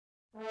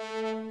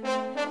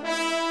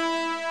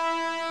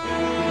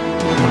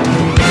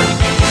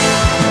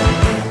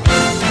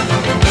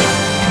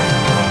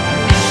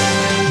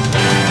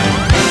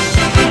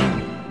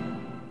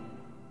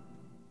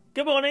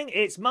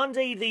It's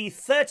Monday, the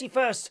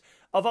 31st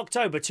of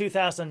October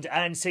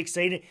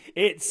 2016.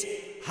 It's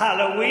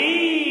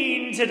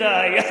Halloween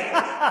today.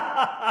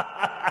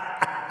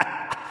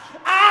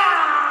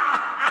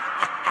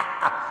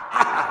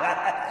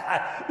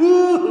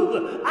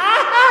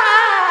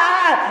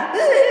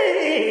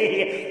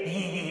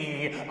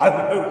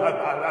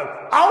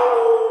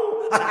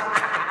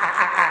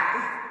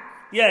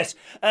 Yes,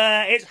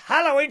 it's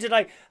Halloween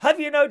today. Have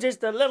you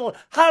noticed the little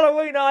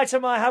Halloween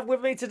item I have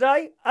with me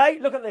today? Hey,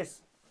 look at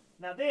this.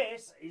 Now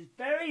this is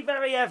very,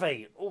 very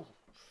heavy. Ooh,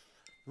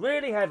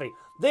 really heavy.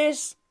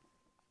 This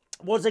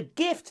was a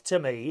gift to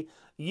me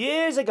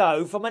years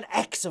ago from an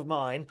ex of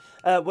mine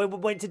when we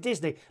went to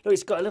Disney. Look,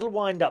 it's got a little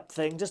wind-up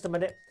thing. Just a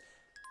minute.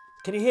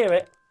 Can you hear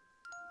it?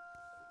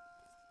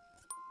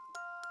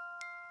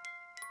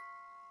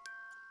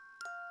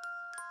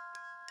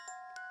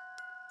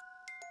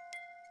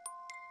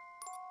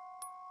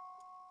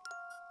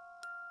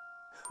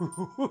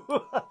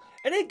 Isn't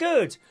it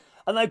good?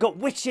 And they've got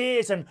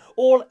witches and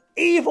all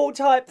evil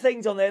type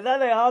things on there. There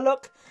they are,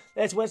 look.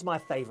 Where's my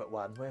favourite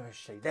one? Where is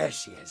she? There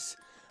she is.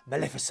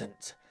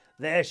 Maleficent.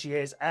 There she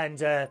is. And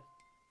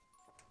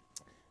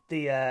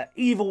the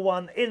evil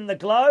one in the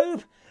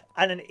globe.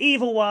 And an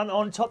evil one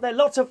on top there.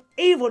 Lots of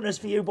evilness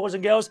for you, boys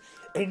and girls,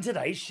 in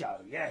today's show.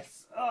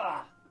 Yes.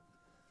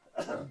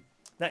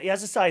 Now,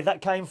 as I say,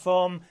 that came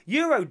from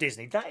Euro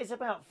Disney. That is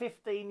about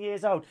 15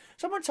 years old.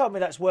 Someone told me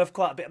that's worth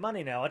quite a bit of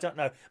money now. I don't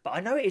know. But I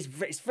know it's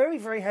very,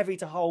 very heavy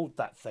to hold,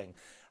 that thing.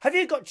 Have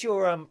you got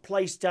your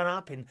place done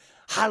up in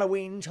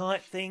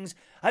Halloween-type things?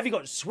 Have you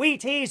got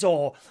sweeties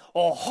or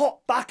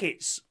hot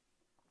buckets?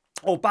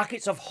 Or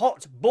buckets of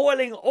hot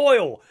boiling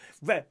oil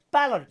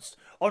balanced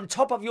on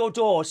top of your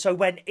door, so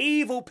when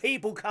evil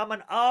people come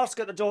and ask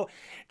at the door,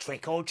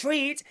 trick or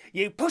treat,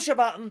 you push a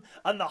button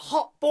and the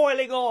hot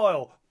boiling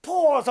oil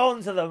pours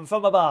onto them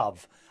from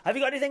above. Have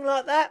you got anything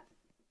like that?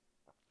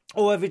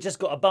 Or have you just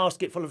got a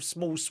basket full of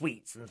small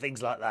sweets and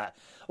things like that?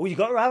 Well, you've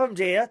got to have them,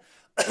 dear.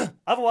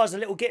 Otherwise the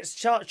little gets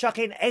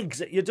chucking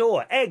eggs at your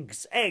door.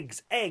 Eggs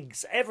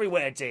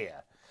everywhere,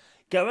 dear.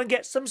 Go and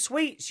get some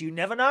sweets. You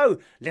never know.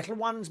 Little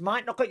ones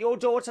might knock at your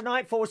door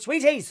tonight for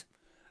sweeties.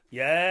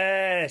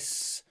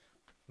 Yes.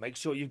 Make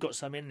sure you've got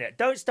some in there.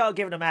 Don't start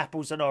giving them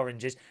apples and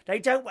oranges. They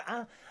don't...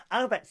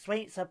 Oh, but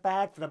sweets are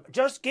bad for them.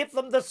 Just give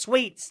them the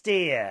sweets,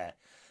 dear.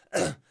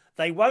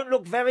 They won't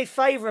look very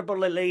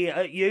favourably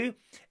at you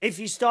if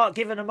you start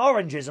giving them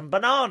oranges and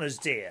bananas,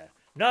 dear.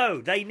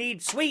 No, they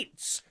need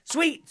sweets.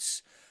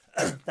 Sweets.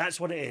 That's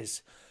what it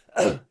is.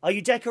 Are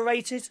you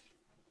decorated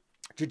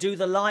to do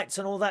the lights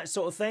and all that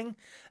sort of thing?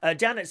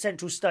 Down at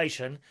Central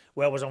Station,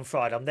 where I was on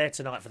Friday, I'm there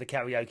tonight for the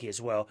karaoke as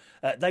well.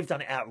 They've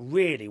done it out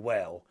really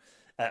well.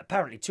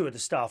 Apparently 2 of the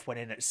staff went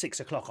in at 6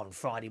 o'clock on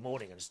Friday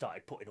morning and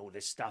started putting all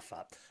this stuff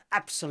up.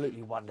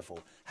 Absolutely wonderful.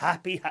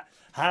 Happy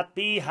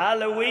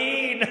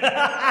Halloween!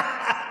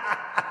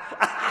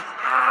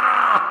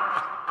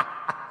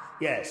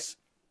 Yes.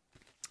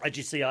 As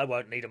you see, I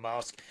won't need a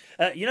mask.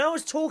 You know, I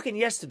was talking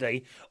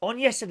yesterday on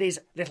yesterday's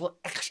little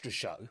extra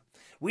show.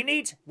 What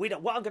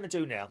I'm going to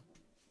do now,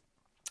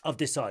 I've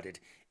decided,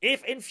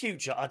 if in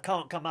future I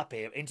can't come up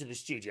here into the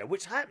studio,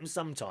 which happens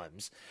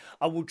sometimes,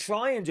 I will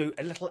try and do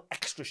a little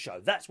extra show.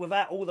 That's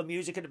without all the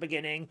music at the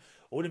beginning,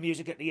 all the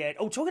music at the end.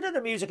 Oh, talking of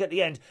the music at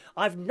the end,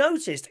 I've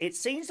noticed it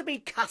seems to be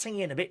cutting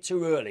in a bit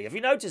too early. Have you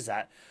noticed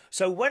that?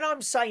 So when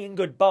I'm saying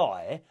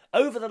goodbye,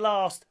 over the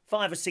last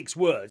 5 or 6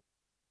 words,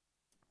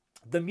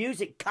 the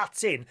music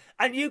cuts in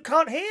and you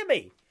can't hear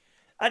me.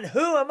 And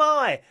who am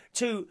I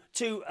to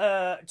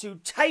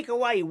take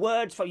away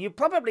words from you? You're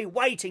probably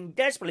waiting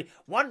desperately,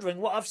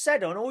 wondering what I've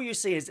said, and all you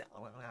see is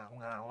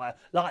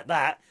like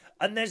that,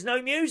 and there's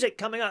no music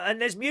coming up, and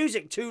there's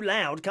music too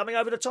loud coming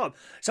over the top.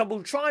 So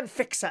we'll try and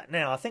fix that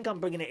now. I think I'm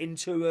bringing it in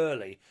too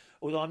early,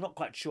 although I'm not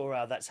quite sure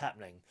how that's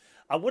happening.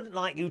 I wouldn't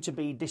like you to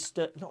be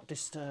not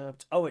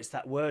disturbed. Oh, it's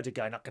that word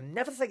again. I can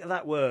never think of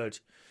that word.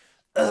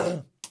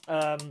 I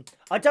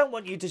don't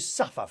want you to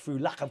suffer through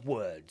lack of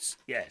words.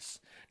 Yes.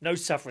 No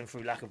suffering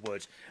through lack of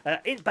words.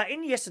 But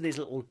in yesterday's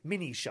little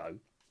mini show,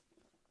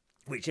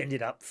 which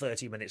ended up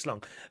 30 minutes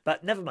long,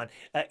 but never mind.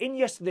 In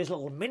yesterday's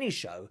little mini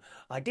show,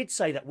 I did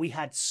say that we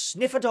had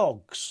sniffer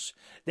dogs.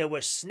 There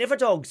were sniffer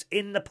dogs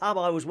in the pub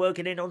I was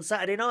working in on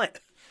Saturday night.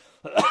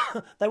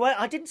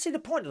 I didn't see the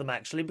point of them,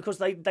 actually, because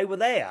they were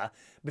there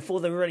before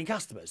there were any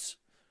customers.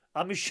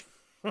 I mean,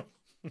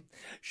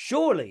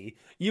 surely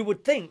you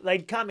would think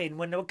they'd come in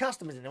when there were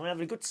customers in there and have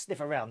a good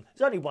sniff around.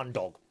 There's only one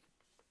dog.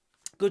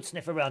 Good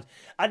sniff around.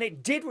 And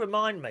it did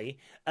remind me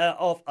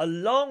of a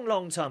long,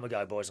 long time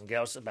ago, boys and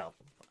girls, about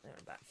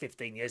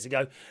 15 years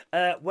ago,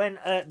 when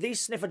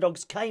these sniffer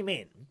dogs came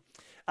in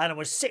and I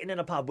was sitting in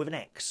a pub with an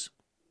ex.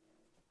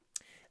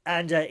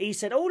 And he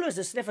said, oh, there's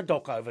a sniffer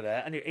dog over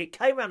there. And it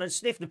came around and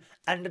sniffed them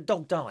and the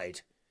dog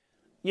died.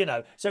 You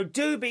know, so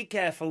do be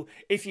careful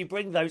if you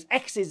bring those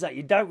exes that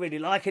you don't really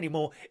like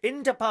anymore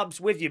into pubs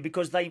with you,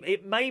 because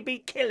it may be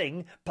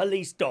killing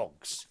police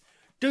dogs.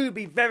 Do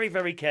be very,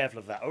 very careful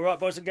of that. All right,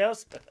 boys and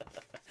girls?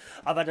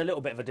 I've had a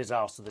little bit of a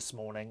disaster this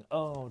morning.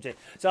 Oh, dear.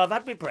 So I've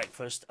had my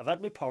breakfast. I've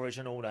had my porridge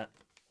and all that.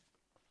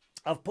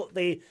 I've put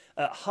the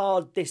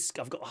hard disk.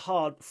 I've got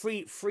a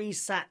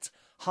free-sat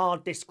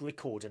hard disk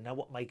recorder. Now,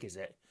 what make is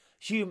it?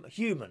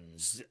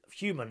 Humanix.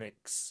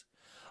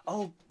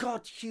 Oh,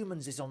 God,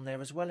 Humans is on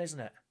there as well, isn't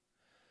it?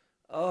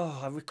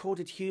 Oh, I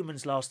recorded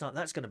Humans last night.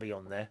 That's going to be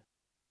on there.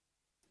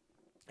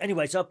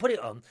 Anyway, so I put it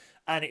on,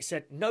 and it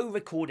said, no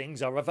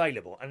recordings are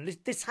available. And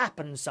this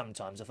happens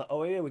sometimes. I thought,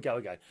 oh, here we go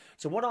again.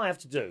 So what I have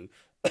to do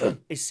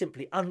is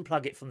simply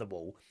unplug it from the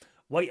wall,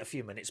 wait a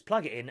few minutes,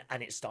 plug it in,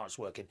 and it starts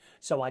working.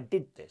 So I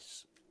did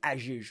this,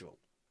 as usual.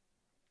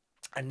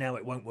 And now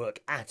it won't work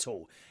at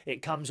all.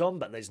 It comes on,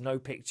 but there's no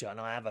picture, and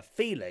I have a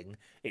feeling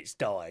it's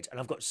died. And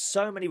I've got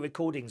so many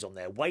recordings on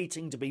there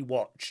waiting to be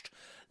watched.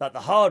 Like the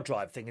hard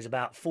drive thing is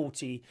about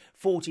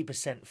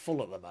 40%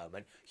 full at the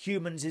moment.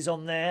 Humans is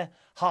on there,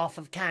 half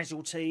of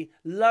Casualty,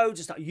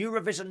 loads of stuff.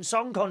 Eurovision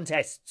Song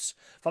Contests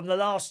from the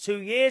last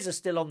 2 years are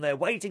still on there,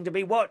 waiting to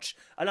be watched,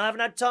 and I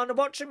haven't had time to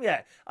watch them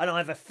yet. And I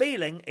have a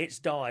feeling it's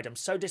died. I'm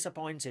so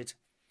disappointed.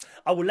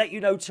 I will let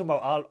you know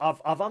tomorrow.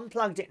 I've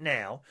unplugged it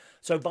now,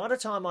 so by the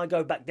time I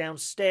go back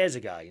downstairs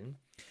again,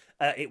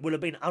 it will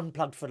have been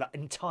unplugged for the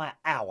entire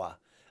hour.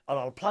 And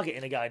I'll plug it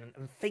in again,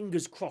 and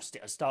fingers crossed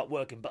it'll start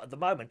working. But at the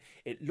moment,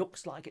 it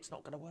looks like it's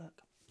not going to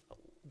work.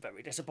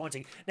 Very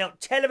disappointing. Now,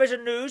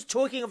 television news.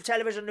 Talking of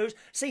television news,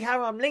 see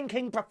how I'm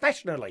linking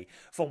professionally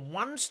from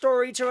one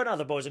story to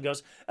another, boys and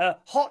girls.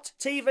 Hot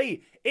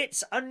TV.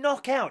 It's a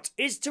Knockout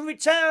is to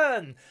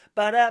return.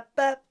 Boom,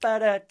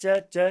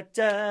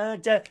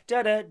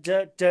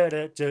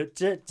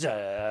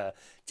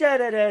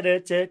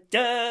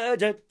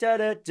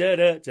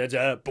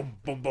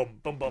 boom, boom,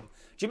 boom, boom.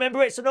 Do you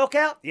remember It's a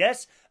Knockout?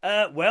 Yes.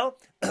 Well,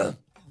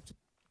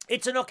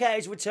 It's a Knockout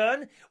is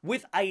return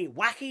with a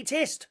wacky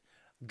twist.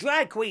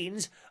 Drag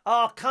queens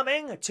are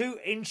coming to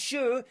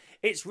ensure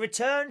its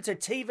return to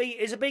TV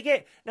is a big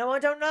hit. Now, I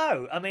don't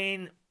know. I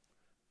mean,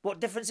 what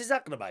difference is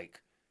that going to make?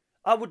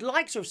 I would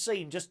like to have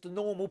seen just the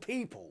normal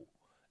people,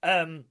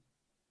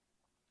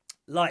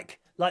 like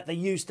they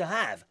used to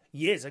have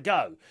years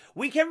ago.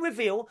 We can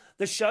reveal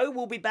the show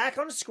will be back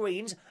on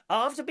screens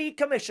after being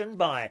commissioned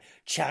by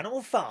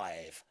Channel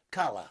 5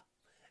 Colour.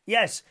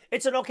 Yes,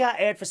 It's a Knockout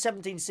aired for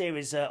 17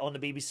 series on the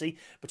BBC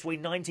between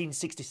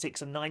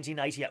 1966 and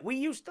 1988. We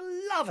used to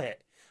love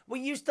it. We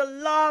used to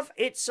love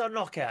It's a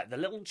Knockout, the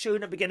little tune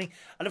at the beginning.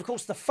 And, of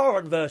course, the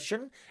foreign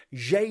version,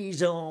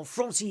 Vayze en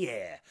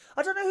Frontière.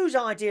 I don't know whose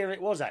idea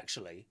it was,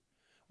 actually.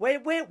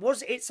 Where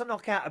was It's a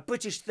Knockout a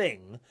British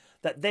thing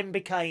that then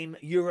became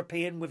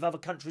European with other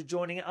countries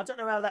joining it? I don't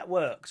know how that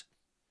worked.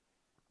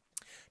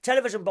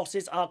 Television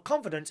bosses are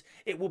confident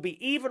it will be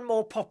even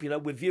more popular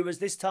with viewers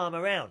this time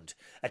around.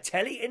 A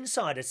telly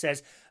insider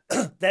says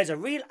there's a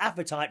real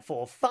appetite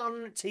for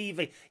fun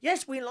TV.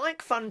 Yes, we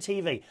like fun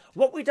TV.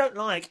 What we don't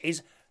like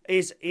is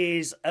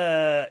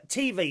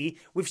TV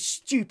with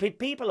stupid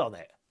people on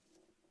it.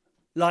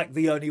 Like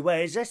The Only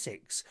Way is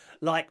Essex.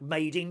 Like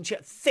Made in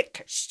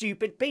thick,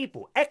 stupid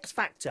people. X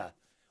Factor.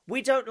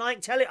 We don't like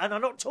telly. And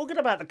I'm not talking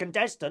about the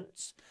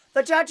contestants.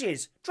 The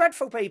judges.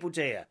 Dreadful people,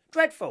 dear.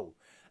 Dreadful.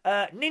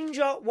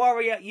 Ninja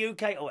Warrior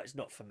UK. Oh, it's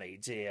not for me,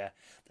 dear.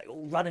 They're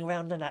all running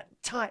around in that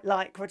tight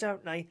lycra,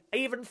 don't they?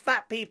 Even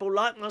fat people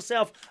like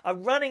myself are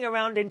running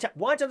around in...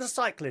 Why do the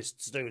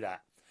cyclists do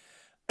that?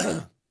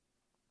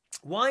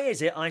 Why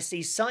is it I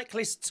see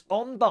cyclists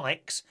on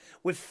bikes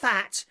with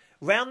fat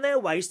round their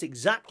waist,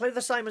 exactly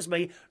the same as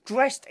me,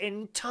 dressed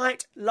in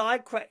tight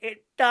lycra?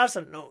 It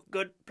doesn't look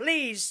good.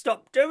 Please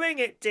stop doing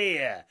it,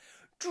 dear.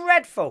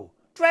 Dreadful.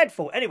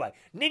 Dreadful. Anyway,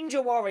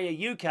 Ninja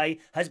Warrior UK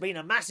has been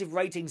a massive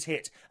ratings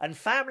hit, and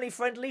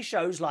family-friendly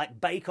shows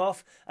like Bake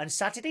Off and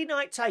Saturday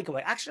Night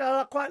Takeaway, actually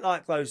I quite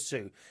like those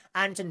two,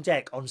 Ant and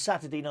Dec on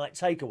Saturday Night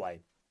Takeaway,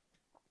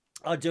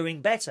 are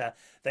doing better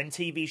than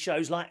TV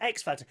shows like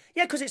X Factor.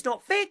 Yeah, because it's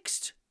not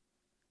fixed.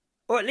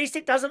 Or at least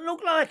it doesn't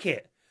look like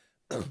it.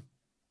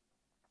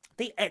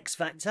 The X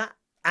Factor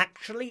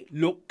actually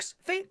looks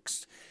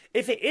fixed.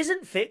 If it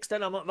isn't fixed,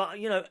 then I'm,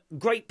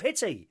 great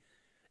pity.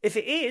 If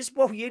it is,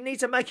 well, you need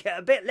to make it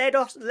a bit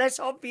less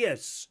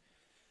obvious.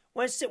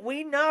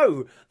 We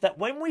know that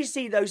when we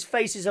see those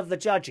faces of the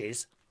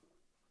judges,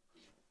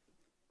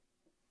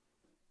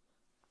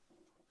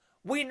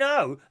 we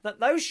know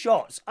that those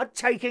shots are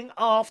taken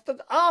after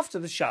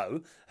the show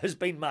has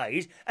been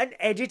made and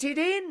edited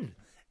in.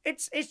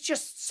 It's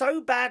just so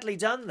badly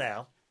done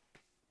now.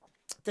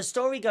 The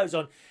story goes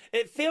on.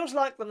 It feels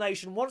like the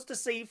nation wants to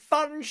see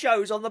fun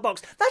shows on the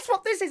box. That's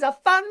what this is, a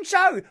fun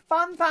show.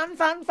 Fun, fun,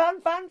 fun, fun,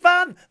 fun,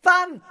 fun,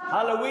 fun.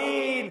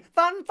 Halloween.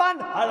 Fun, fun,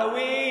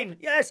 Halloween.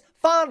 Yes,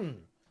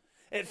 fun.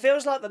 It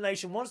feels like the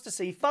nation wants to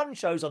see fun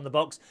shows on the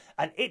box,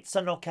 and It's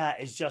a Knockout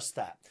is just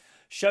that.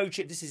 Show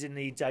chip. This is in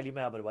the Daily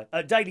Mail, by the way.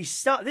 Daily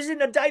Star. This is in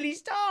the Daily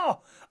Star.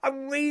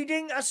 I'm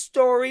reading a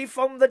story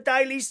from the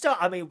Daily Star.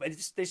 I mean,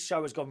 this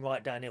show has gone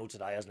right downhill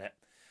today, hasn't it?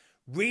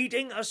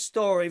 Reading a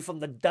story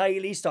from the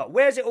Daily Star.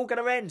 Where's it all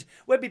going to end?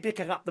 We'll be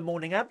picking up the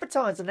Morning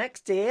Advertiser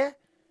next, dear.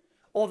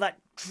 Or that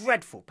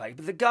dreadful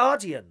paper, The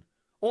Guardian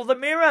or The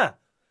Mirror.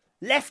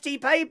 Lefty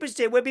papers,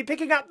 dear. We'll be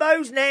picking up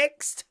those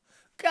next.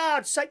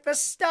 God's sake, The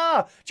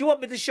Star. Do you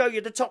want me to show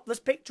you the topless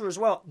picture as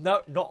well?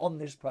 No, not on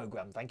this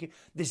programme, thank you.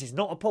 This is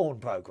not a porn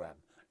programme.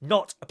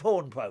 Not a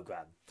porn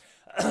programme.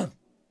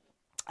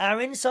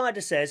 Our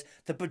insider says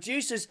the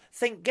producers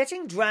think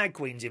getting drag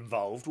queens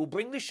involved will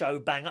bring the show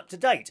bang up to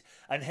date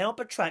and help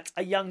attract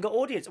a younger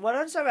audience. Well,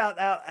 I don't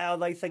know how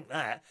they think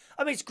that.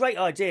 I mean, it's a great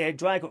idea,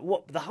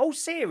 what the whole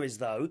series,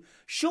 though.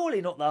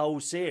 Surely not the whole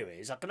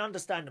series. I can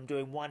understand them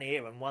doing one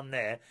here and one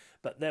there,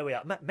 but there we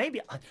are.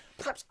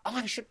 Perhaps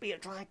I should be a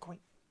drag queen.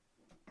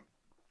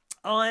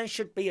 I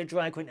should be a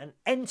drag queen and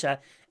enter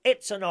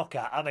It's a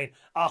Knocker. I mean,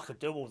 I could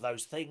do all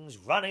those things,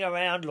 running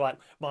around like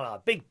my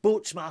big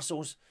butch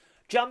muscles,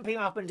 jumping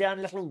up and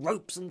down little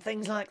ropes and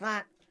things like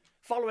that,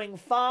 following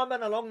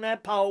firemen along their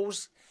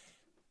poles.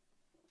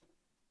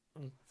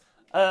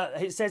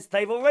 It says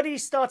they've already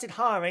started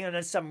hiring and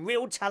there's some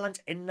real talent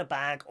in the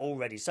bag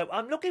already. So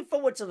I'm looking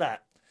forward to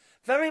that.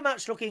 Very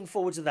much looking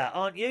forward to that,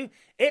 aren't you?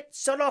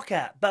 It's a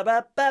knockout. Anyway,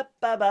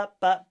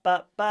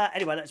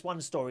 that's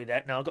one story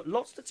there. Now, I've got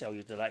lots to tell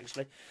you today,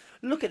 actually.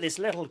 Look at this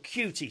little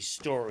cutie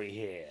story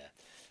here.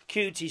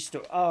 Cutie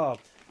story. Oh,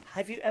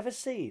 have you ever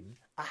seen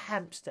a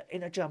hamster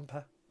in a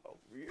jumper? Oh,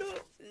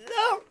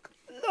 look.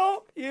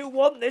 You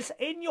want this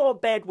in your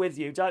bed with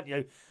you, don't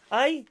you?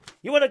 Eh?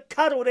 You want to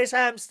cuddle this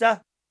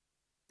hamster?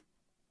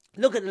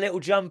 Look at the little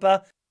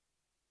jumper.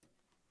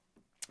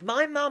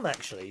 My mum,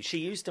 actually, she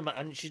used to make,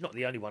 and she's not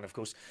the only one, of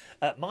course,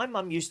 my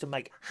mum used to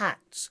make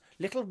hats,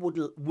 little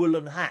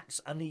woolen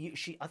hats, and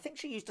I think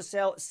she used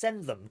to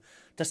send them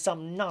to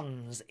some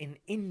nuns in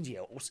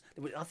India, or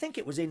I think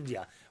it was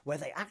India, where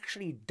they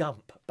actually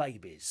dump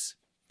babies.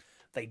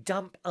 They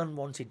dump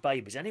unwanted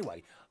babies.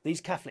 Anyway,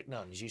 these Catholic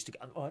nuns used to...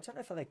 Oh, I don't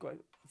know if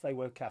they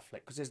were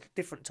Catholic, because there's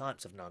different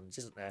types of nuns,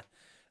 isn't there?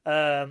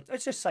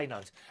 Let's just say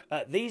nuns.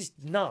 These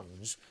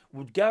nuns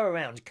would go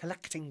around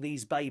collecting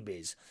these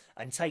babies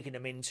and taking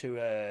them into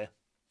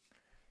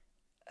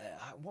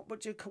what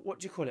do you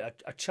call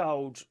it? A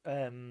child,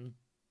 a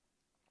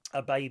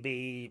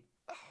baby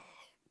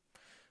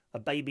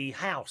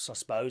house, I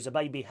suppose, a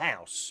baby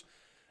house,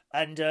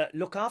 and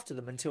look after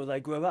them until they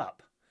grew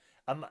up.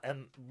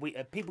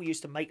 People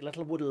used to make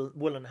little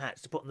woolen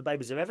hats to put on the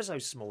babies. They're ever so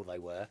small they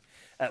were.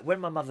 When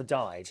my mother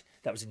died,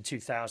 that was in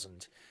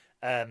 2000.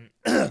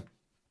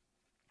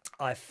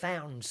 I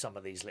found some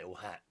of these little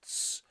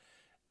hats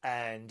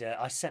and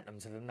I sent them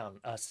to the nun.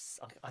 I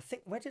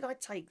think, where did I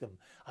take them?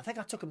 I think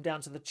I took them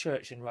down to the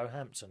church in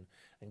Roehampton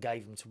and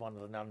gave them to one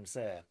of the nuns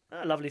there.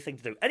 A lovely thing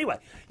to do. Anyway,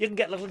 you can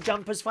get little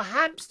jumpers for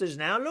hamsters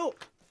now.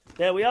 Look,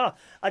 there we are.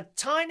 A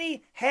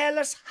tiny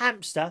hairless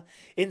hamster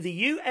in the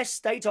US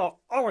state of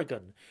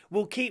Oregon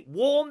will keep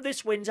warm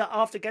this winter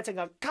after getting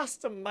a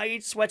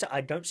custom-made sweater.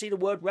 I don't see the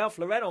word Ralph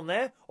Lauren on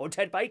there, or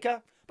Ted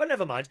Baker. But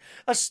never mind.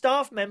 A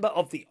staff member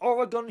of the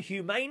Oregon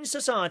Humane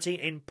Society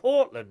in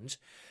Portland,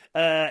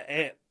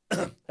 where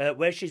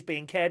she's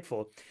being cared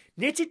for,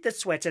 knitted the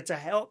sweater to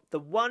help the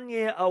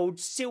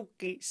 1-year-old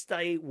Silky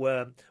stay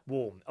warm.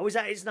 Oh, is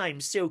that his name,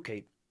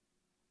 Silky?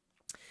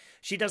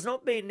 She does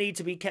not need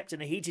to be kept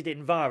in a heated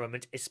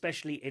environment,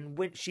 especially in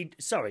winter.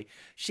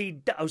 She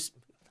does.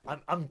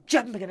 I'm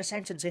jumping in a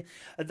sentence here.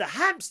 The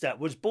hamster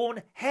was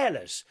born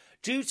hairless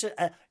due to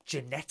a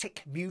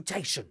genetic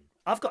mutation.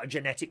 I've got a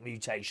genetic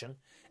mutation.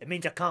 It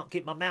means I can't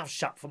keep my mouth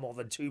shut for more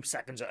than 2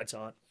 seconds at a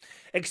time.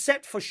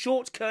 Except for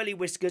short curly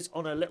whiskers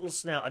on a little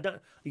snout.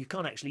 You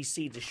can't actually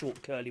see the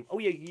short curly... Oh,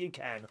 you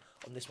can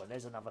on this one.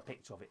 There's another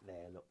picture of it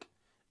there, look.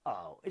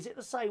 Oh, is it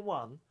the same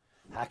one?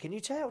 How can you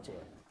tell,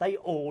 dear? They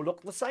all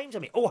look the same to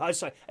me. Oh,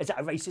 sorry. Is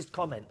that a racist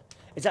comment?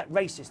 Is that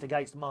racist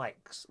against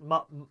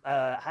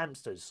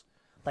hamsters?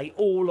 They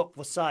all look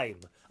the same.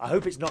 I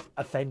hope it's not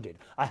offended.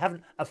 I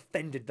haven't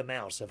offended the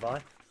mouse, have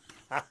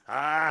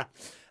I?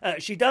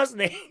 She does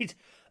need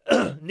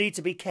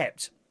to be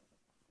kept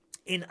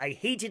in a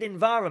heated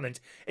environment,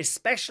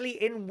 especially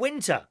in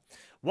winter.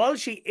 While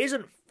she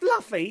isn't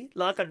fluffy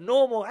like a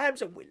normal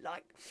hamster, we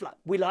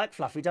like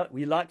fluffy, don't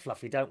we?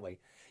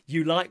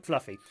 You like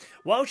fluffy.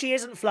 While she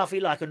isn't fluffy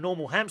like a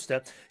normal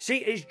hamster, she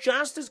is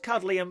just as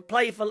cuddly and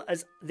playful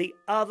as the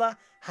other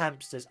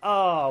hamsters.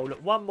 Oh,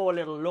 look, one more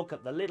little look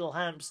at the little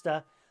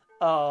hamster.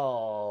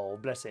 Oh,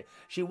 bless it.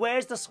 She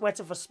wears the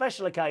sweater for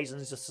special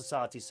occasions, the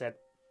society said.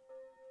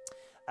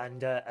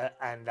 And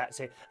that's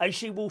it. And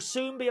she will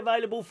soon be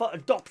available for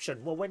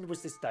adoption. Well, when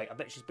was this date? I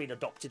bet she's been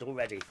adopted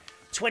already.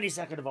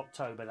 22nd of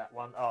October, that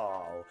one.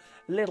 Oh,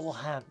 little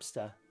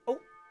hamster. Oh,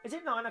 is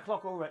it 9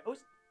 o'clock already?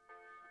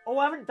 Oh,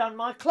 I haven't done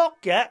my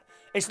clock yet.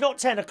 It's not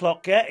 10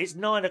 o'clock yet. It's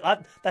 9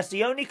 o'clock. That's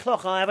the only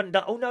clock I haven't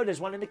done. Oh, no, there's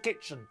one in the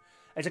kitchen.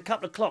 There's a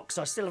couple of clocks.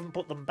 I still haven't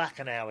put them back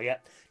an hour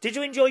yet. Did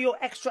you enjoy your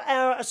extra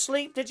hour of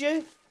sleep, did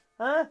you?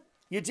 Huh?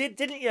 You did,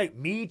 didn't you?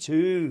 Me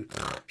too.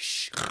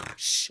 Shh,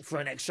 for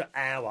an extra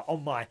hour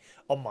on my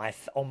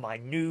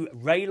new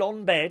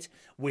rail-on bed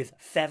with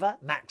feather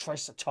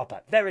mattress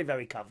topper. Very,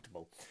 very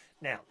comfortable.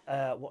 Now,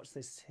 what's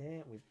this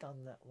here? We've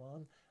done that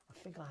one. I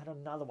think I had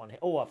another one here.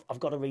 Oh, I've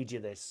got to read you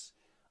this.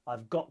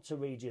 I've got to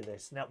read you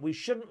this. Now, we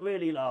shouldn't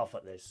really laugh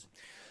at this.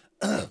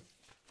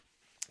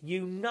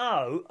 You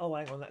know... Oh,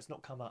 hang on, that's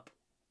not come up.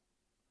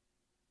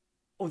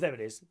 Oh, there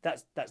it is.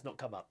 That's not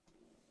come up.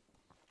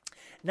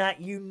 Now,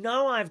 you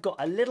know I've got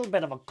a little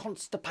bit of a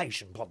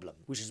constipation problem,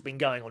 which has been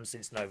going on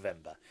since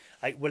November.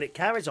 Well, it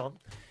carries on.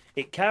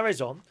 It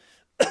carries on.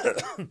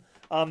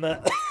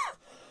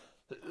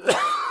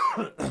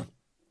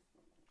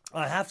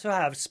 I have to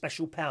have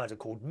special powder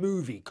called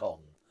Movie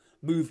Col,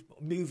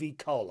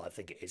 I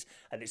think it is,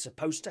 and it's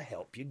supposed to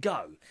help you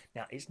go.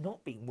 Now, it's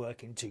not been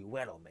working too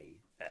well on me,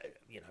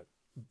 you know.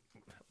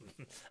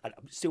 And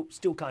I'm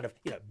still kind of,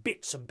 you know,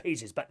 bits and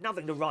pieces, but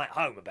nothing to write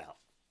home about.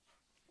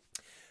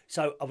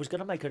 So I was going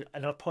to make an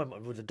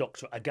appointment with the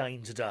doctor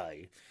again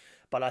today,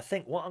 but I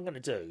think what I'm going to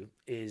do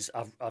is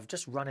I've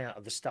just run out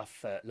of the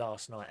stuff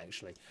last night,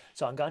 actually.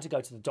 So I'm going to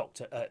go to the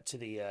doctor, to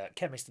the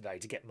chemist today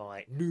to get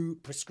my new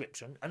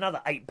prescription,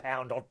 another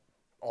 £8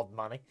 odd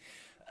money,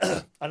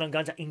 and I'm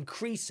going to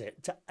increase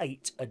it to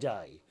 8 a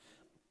day.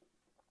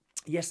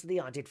 Yesterday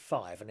I did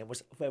 5, and there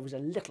was a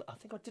little. I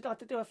think I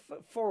did do a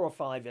 4 or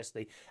 5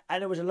 yesterday,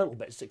 and there was a little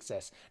bit of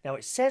success. Now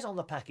it says on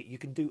the packet you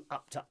can do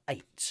up to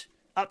 8.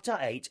 Up to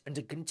 8, and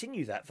to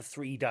continue that for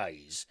 3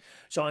 days.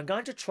 So I'm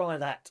going to try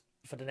that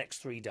for the next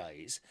 3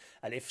 days,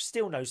 and if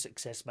still no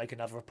success, make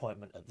another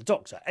appointment at the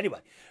doctor. Anyway,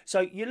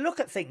 so you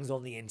look at things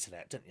on the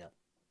internet, don't you?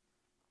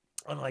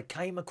 And I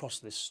came across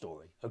this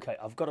story. Okay,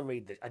 I've got to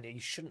read this, and you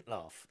shouldn't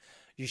laugh.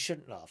 You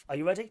shouldn't laugh. Are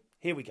you ready?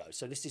 Here we go.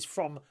 So this is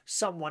from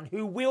someone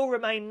who will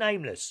remain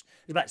nameless.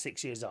 He's about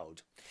 6 years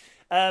old.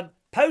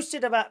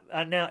 Posted about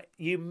now.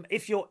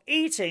 If you're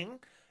eating,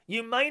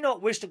 you may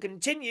not wish to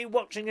continue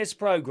watching this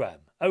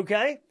program.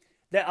 Okay.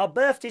 There are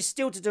birthdays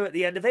still to do at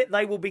the end of it.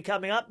 They will be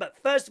coming up. But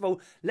first of all,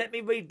 let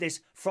me read this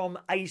from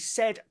a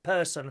said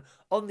person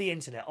on the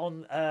internet,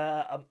 on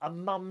a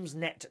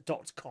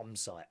mumsnet.com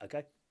site,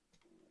 okay?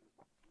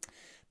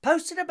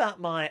 Posted about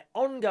my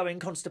ongoing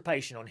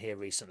constipation on here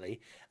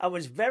recently and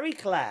was very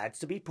glad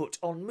to be put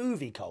on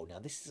Movie Col. Now,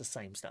 this is the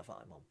same stuff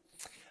I'm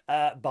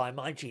on, by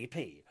my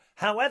GP.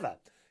 However,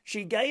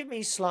 she gave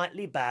me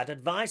slightly bad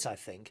advice, I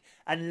think,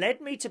 and led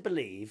me to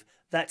believe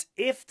that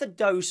if the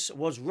dose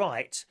was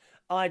right,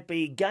 I'd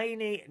be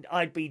daily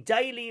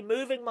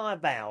moving my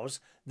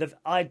bowels.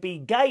 I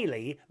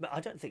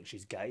don't think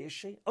she's gay, is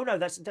she? Oh no,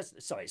 that's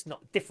sorry, it's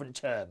not. Different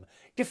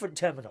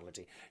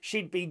terminology.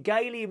 She'd be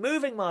gaily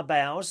moving my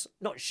bowels.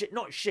 Not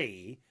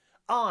she.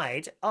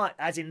 I,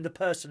 as in the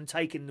person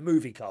taking the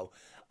Movie Col.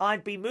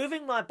 I'd be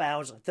moving my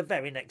bowels the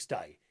very next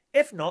day.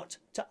 If not,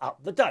 to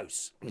up the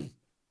dose.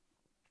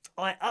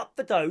 I upped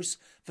the dose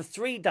for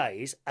 3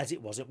 days as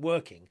it wasn't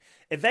working.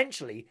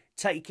 Eventually,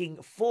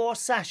 taking 4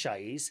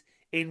 sachets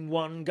in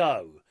one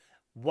go.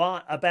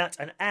 About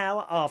an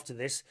hour after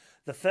this,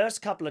 the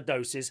first couple of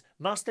doses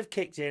must have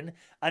kicked in,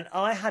 and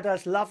I had a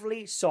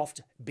lovely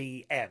soft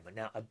BM.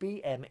 Now, a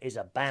BM is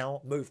a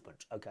bowel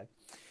movement, okay?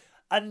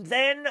 And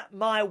then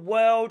my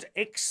world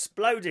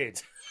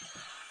exploded.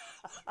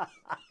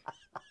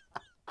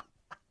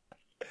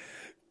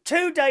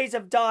 2 days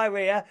of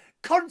diarrhea,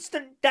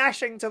 constant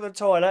dashing to the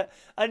toilet,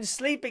 and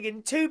sleeping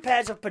in 2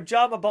 pairs of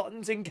pyjama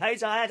bottoms in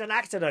case I had an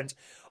accident.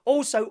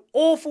 Also,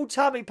 awful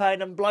tummy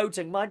pain and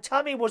bloating. My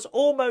tummy was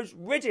almost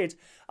rigid.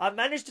 I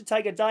managed to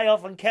take a day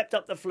off and kept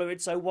up the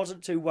fluid, so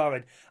wasn't too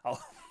worried. Oh,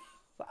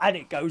 and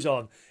it goes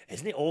on.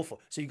 Isn't it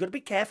awful? So you've got to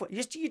be careful.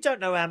 You don't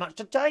know how much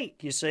to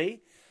take, you see.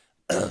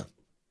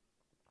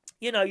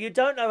 You know, you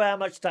don't know how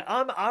much to take.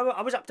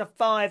 I was up to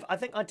 5. I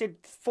think I did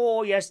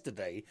 4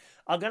 yesterday.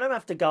 I'm going to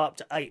have to go up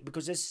to 8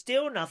 because there's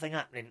still nothing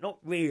happening. Not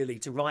really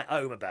to write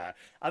home about.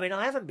 I mean,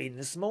 I haven't been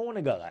this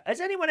morning got that.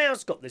 Has anyone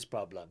else got this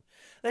problem?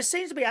 There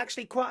seems to be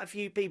actually quite a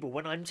few people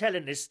when I'm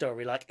telling this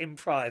story, like in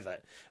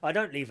private. I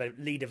don't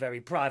lead a very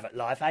private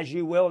life, as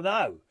you will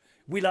know.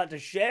 We like to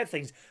share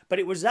things. But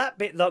it was that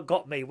bit that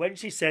got me when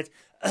she said...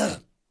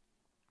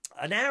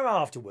 An hour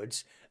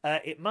afterwards,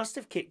 it must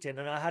have kicked in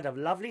and I had a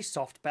lovely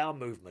soft bowel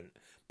movement.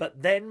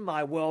 But then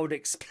my world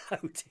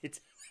exploded.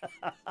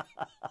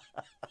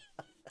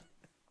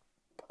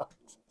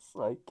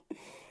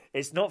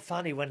 It's not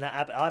funny when that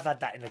happened. I've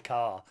had that in the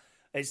car.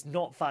 It's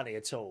not funny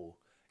at all.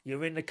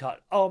 You're in the car.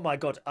 Oh, my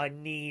God, I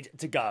need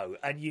to go.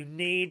 And you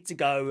need to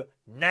go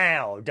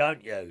now,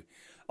 don't you?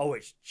 Oh,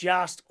 it's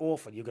just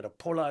awful. You've got to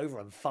pull over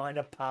and find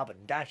a pub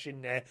and dash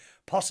in there,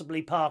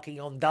 possibly parking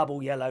on double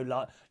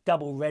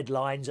red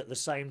lines at the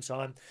same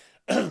time.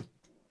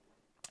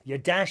 You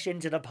dash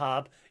into the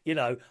pub, you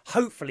know,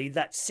 hopefully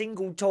that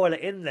single toilet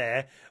in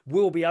there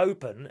will be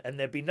open and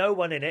there'll be no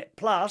one in it.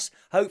 Plus,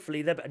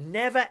 hopefully,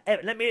 never,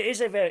 ever,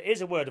 here's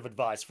a word of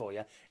advice for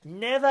you.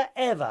 Never,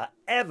 ever,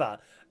 ever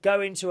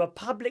go into a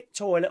public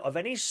toilet of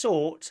any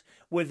sort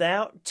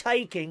without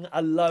taking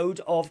a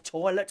load of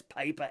toilet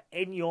paper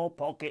in your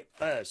pocket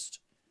first.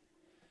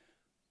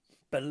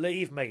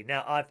 Believe me.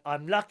 Now,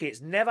 I'm lucky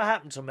it's never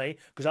happened to me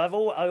because I've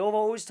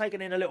always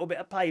taken in a little bit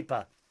of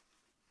paper.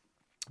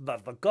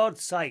 But for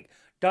God's sake,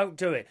 don't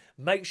do it.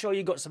 Make sure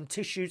you've got some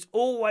tissues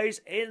always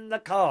in the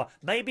car.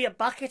 Maybe a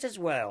bucket as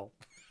well.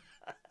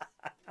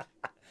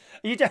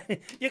 You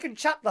can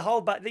chuck the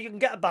whole bucket. You can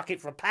get a bucket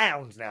for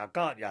 £1 now,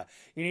 can't you?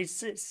 You need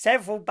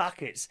several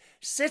buckets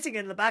sitting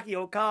in the back of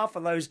your car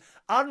for those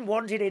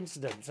unwanted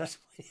incidents. That's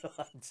what you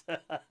want.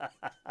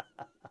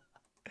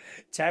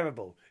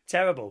 Terrible,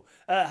 terrible.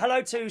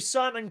 Hello to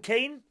Simon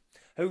Keane,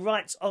 who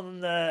writes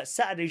on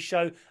Saturday's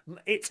show,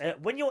 it's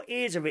when your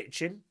ears are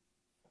itching,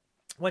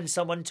 when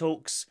someone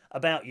talks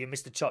about you,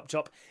 Mr. Chop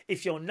Chop,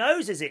 if your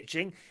nose is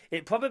itching,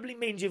 it probably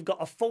means you've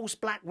got a false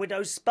black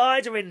widow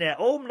spider in there.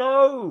 Oh,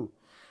 no.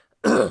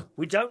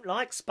 We don't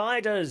like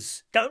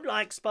spiders. Don't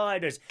like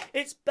spiders.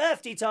 It's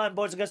birthday time,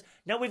 boys and girls.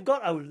 Now, we've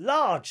got a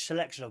large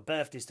selection of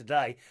birthdays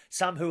today.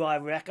 Some who I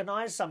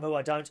recognise, some who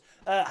I don't.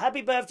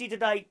 Happy birthday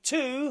today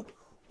to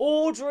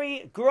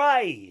Audrey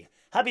Gray.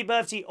 Happy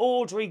birthday,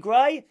 Audrey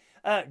Gray.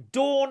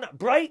 Dawn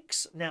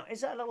Breaks. Now,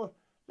 is that a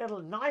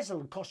little nice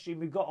little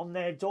costume you've got on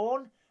there,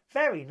 Dawn?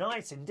 Very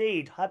nice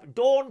indeed.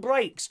 Dawn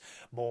Breaks.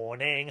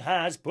 Morning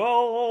has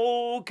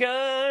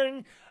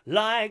broken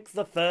like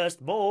the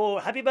first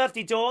morning. Happy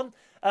birthday, Dawn.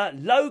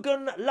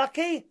 Logan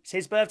Luckey, it's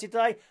his birthday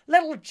today.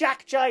 Little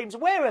Jack James,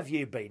 where have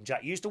you been,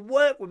 Jack? You used to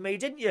work with me,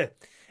 didn't you?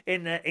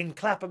 In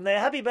Clapham there.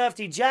 Happy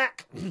birthday,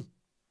 Jack.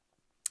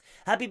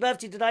 Happy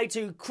birthday today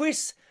to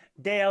Kris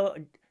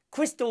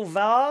Crystal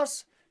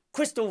Vase.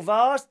 Crystal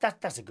Vase,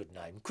 that's a good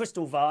name.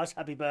 Crystal Vase,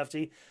 happy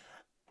birthday.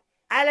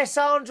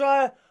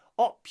 Alessandro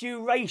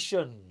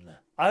Opuratori.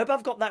 I hope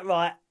I've got that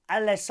right.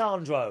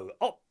 Alessandro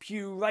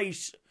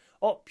Opuratori.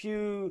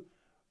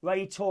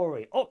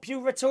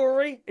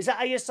 Is that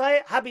how you say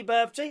it? Happy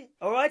birthday.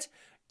 All right.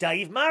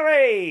 Dave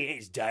Murray.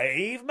 It's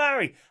Dave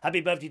Murray.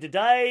 Happy birthday to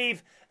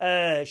Dave.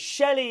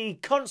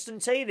 Shelli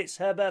Constantine. It's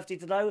her birthday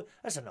today.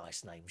 That's a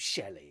nice name,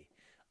 Shelli.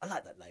 I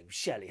like that name,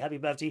 Shelli. Happy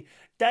birthday.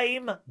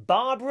 Dame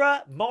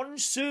Barbara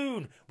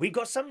Monsoon. We've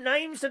got some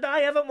names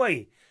today, haven't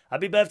we?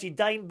 Happy birthday,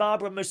 Dame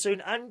Barbara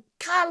Monsoon. And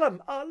Kalim,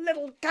 our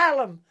little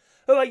Kalim,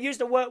 who I used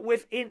to work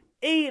with in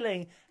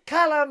Ealing.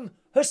 Kalim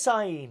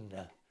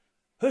Hussyin.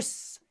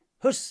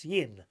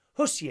 Hussyin.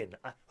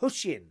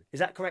 Is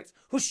that correct?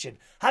 Hussyin.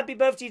 Happy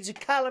birthday to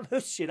Kalim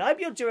Hussyin. I hope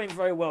you're doing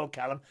very well,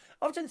 Kalim.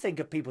 I often think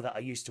of people that I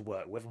used to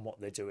work with and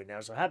what they're doing now.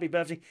 So happy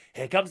birthday.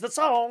 Here comes the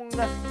song.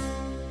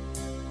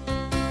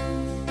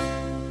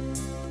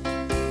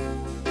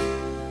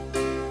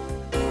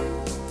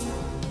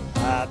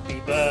 Happy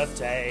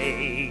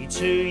birthday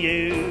to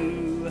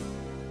you.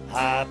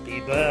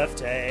 Happy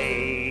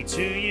birthday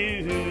to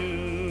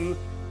you.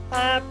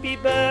 Happy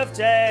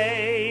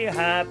birthday,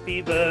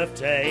 happy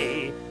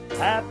birthday,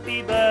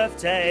 happy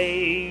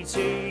birthday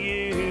to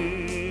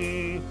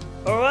you.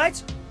 All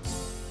right?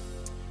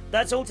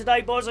 That's all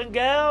today, boys and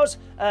girls.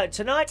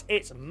 Tonight,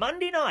 it's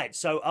Monday night,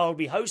 so I'll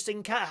be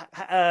hosting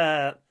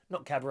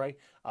not cabaret.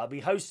 I'll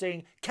be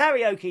hosting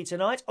karaoke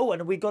tonight. Oh,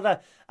 and we've got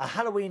a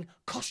Halloween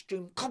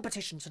costume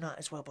competition tonight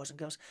as well, boys and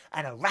girls.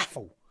 And a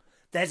raffle.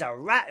 There's a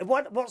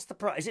what's the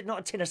prize? Is it not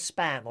a tin of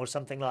Spam or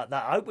something like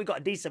that? I hope we got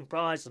a decent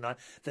prize tonight.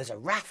 There's a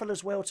raffle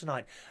as well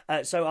tonight.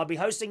 So I'll be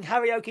hosting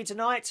karaoke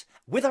tonight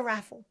with a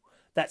raffle.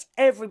 That's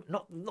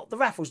not the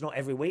raffle's not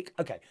every week.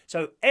 Okay,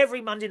 so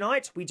every Monday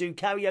night we do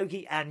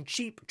karaoke and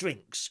cheap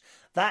drinks.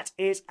 That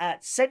is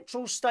at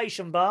Central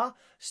Station Bar.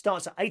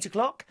 Starts at 8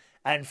 o'clock.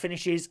 And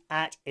finishes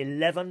at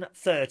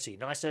 11:30.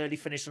 Nice early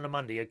finish on a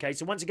Monday, okay?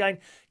 So once again,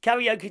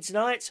 karaoke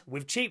tonight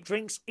with cheap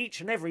drinks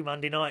each and every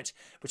Monday night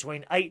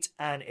between 8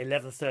 and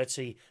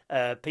 11:30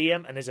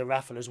 p.m. And there's a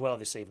raffle as well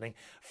this evening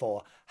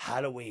for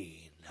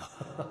Halloween.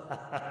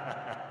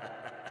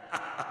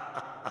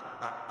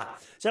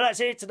 So that's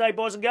it today,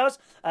 boys and girls.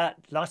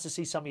 Nice to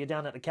see some of you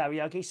down at the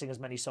karaoke. Sing as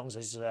many songs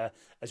as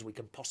we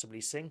can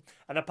possibly sing.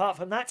 And apart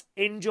from that,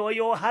 enjoy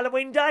your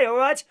Halloween day, all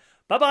right?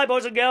 Bye-bye,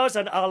 boys and girls,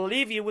 and I'll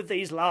leave you with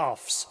these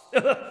laughs.